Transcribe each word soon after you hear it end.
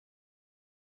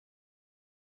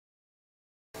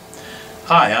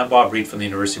Hi, I'm Reid from the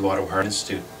University of Ottawa Heart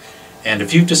Institute. And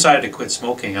if you've decided to quit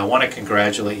smoking, I want to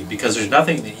congratulate you because there's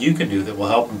nothing that you can do that will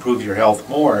help improve your health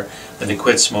more than to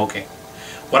quit smoking.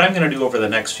 What I'm going to do over the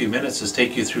next few minutes is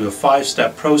take you through a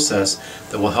 5-step process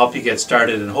that will help you get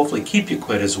started and hopefully keep you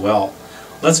quit as well.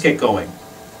 Let's get going.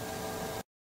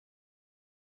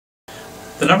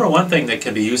 The number one thing that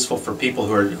can be useful for people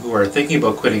who are thinking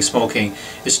about quitting smoking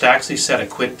is to actually set a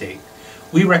quit date.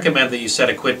 We recommend that you set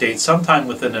a quit date sometime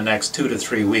within the next 2 to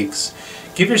 3 weeks.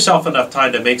 Give yourself enough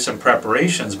time to make some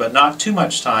preparations, but not too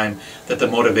much time that the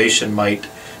motivation might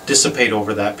dissipate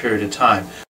over that period of time.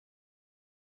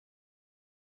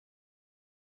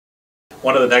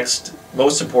 One of the next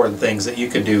most important things that you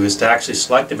can do is to actually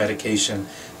select a medication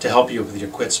to help you with your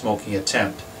quit smoking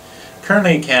attempt.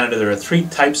 Currently in Canada, there are 3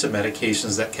 types of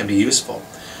medications that can be useful.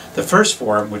 The first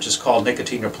form, which is called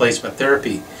nicotine replacement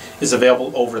therapy, is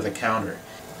available over the counter.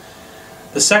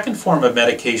 The second form of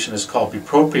medication is called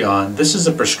bupropion. This is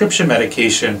a prescription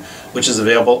medication which is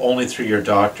available only through your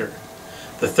doctor.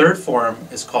 The third form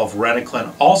is called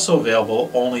varenicline, also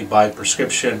available only by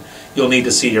prescription. You'll need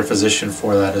to see your physician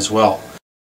for that as well.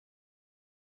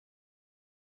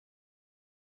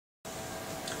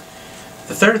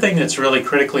 The third thing that's really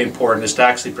critically important is to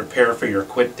actually prepare for your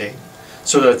quit date.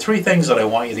 So there are 3 things that I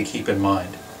want you to keep in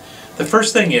mind. The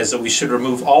first thing is that we should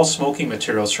remove all smoking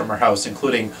materials from our house,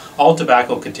 including all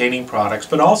tobacco-containing products,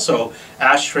 but also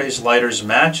ashtrays, lighters,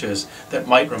 matches that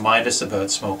might remind us about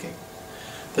smoking.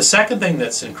 The second thing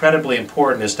that's incredibly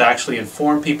important is to actually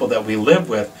inform people that we live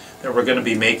with that we're going to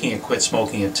be making a quit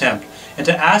smoking attempt, and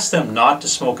to ask them not to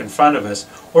smoke in front of us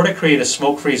or to create a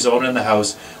smoke-free zone in the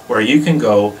house where you can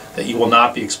go that you will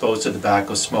not be exposed to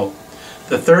tobacco smoke.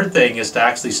 The third thing is to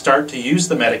actually start to use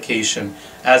the medication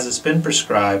as it's been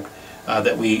prescribed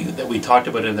that we talked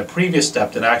about in the previous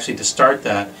step, and actually to start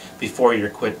that before your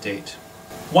quit date.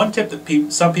 One tip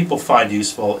that some people find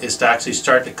useful is to actually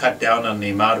start to cut down on the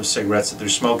amount of cigarettes that they're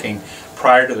smoking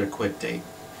prior to their quit date.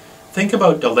 Think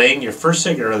about delaying your first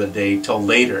cigarette of the day till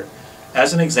later.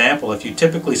 As an example, if you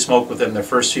typically smoke within the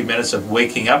first few minutes of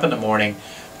waking up in the morning,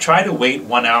 try to wait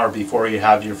 1 hour before you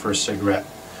have your first cigarette.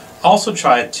 Also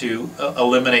try to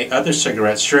eliminate other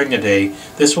cigarettes during the day.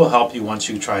 This will help you once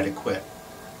you try to quit.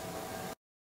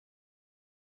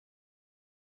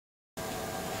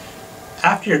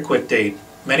 After your quit date,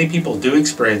 many people do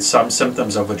experience some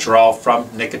symptoms of withdrawal from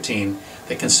nicotine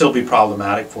that can still be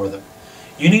problematic for them.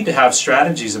 You need to have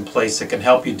strategies in place that can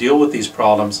help you deal with these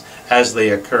problems as they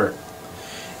occur.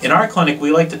 In our clinic,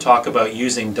 we like to talk about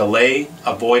using delay,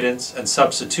 avoidance, and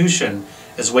substitution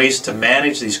as ways to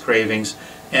manage these cravings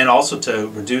and also to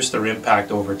reduce their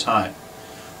impact over time.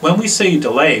 When we say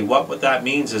delay, what that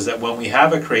means is that when we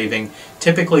have a craving,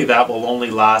 typically that will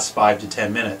only last 5 to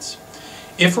 10 minutes.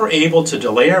 If we're able to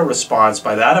delay our response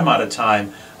by that amount of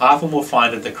time, often we'll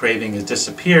find that the craving has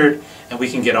disappeared and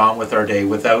we can get on with our day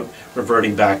without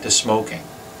reverting back to smoking.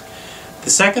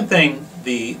 The second thing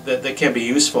that can be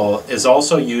useful is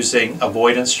also using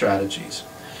avoidance strategies.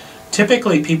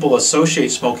 Typically, people associate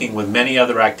smoking with many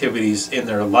other activities in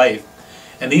their life,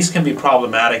 and these can be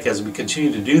problematic as we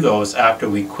continue to do those after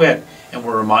we quit and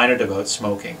we're reminded about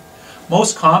smoking.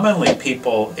 Most commonly,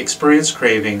 people experience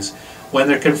cravings when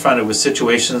they're confronted with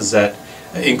situations that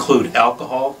include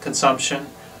alcohol consumption,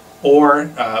 or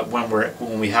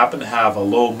when we happen to have a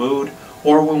low mood,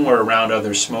 or when we're around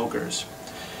other smokers.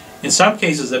 In some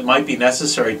cases, it might be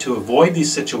necessary to avoid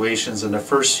these situations in the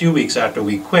first few weeks after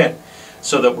we quit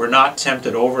so that we're not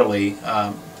tempted overly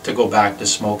to go back to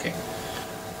smoking.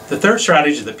 The third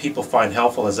strategy that people find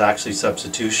helpful is actually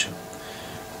substitution.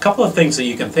 A couple of things that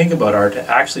you can think about are to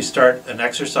actually start an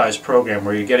exercise program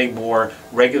where you're getting more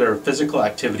regular physical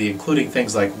activity, including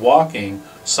things like walking,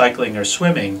 cycling, or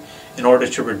swimming, in order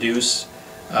to reduce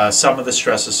some of the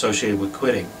stress associated with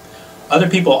quitting. Other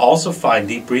people also find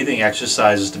deep breathing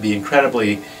exercises to be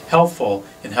incredibly helpful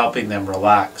in helping them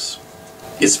relax.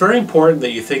 It's very important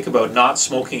that you think about not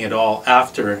smoking at all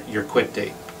after your quit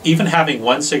date. Even having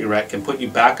 1 cigarette can put you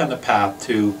back on the path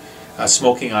to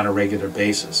smoking on a regular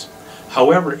basis.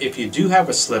 However, if you do have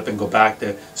a slip and go back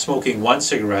to smoking 1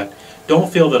 cigarette,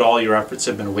 don't feel that all your efforts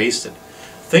have been wasted.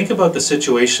 Think about the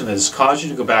situation that has caused you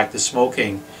to go back to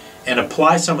smoking and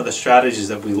apply some of the strategies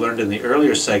that we learned in the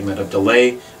earlier segment of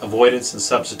delay, avoidance, and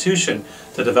substitution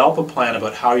to develop a plan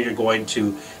about how you're going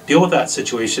to deal with that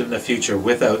situation in the future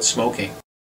without smoking.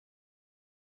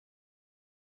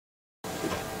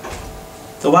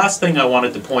 The last thing I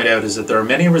wanted to point out is that there are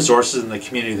many resources in the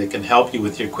community that can help you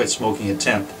with your quit smoking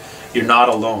attempt. You're not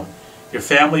alone. Your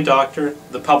family doctor,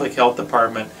 the public health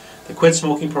department, the Quit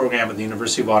Smoking program at the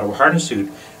University of Ottawa Heart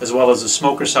Institute, as well as the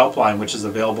Smokers Helpline, which is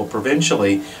available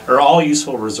provincially, are all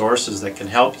useful resources that can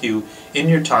help you in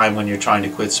your time when you're trying to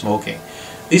quit smoking.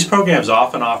 These programs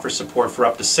often offer support for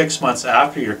up to 6 months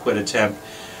after your quit attempt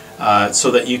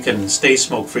so that you can stay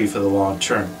smoke-free for the long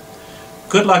term.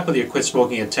 Good luck with your quit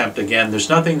smoking attempt. Again, there's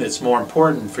nothing that's more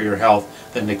important for your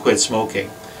health than to quit smoking.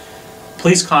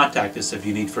 Please contact us if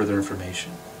you need further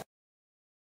information.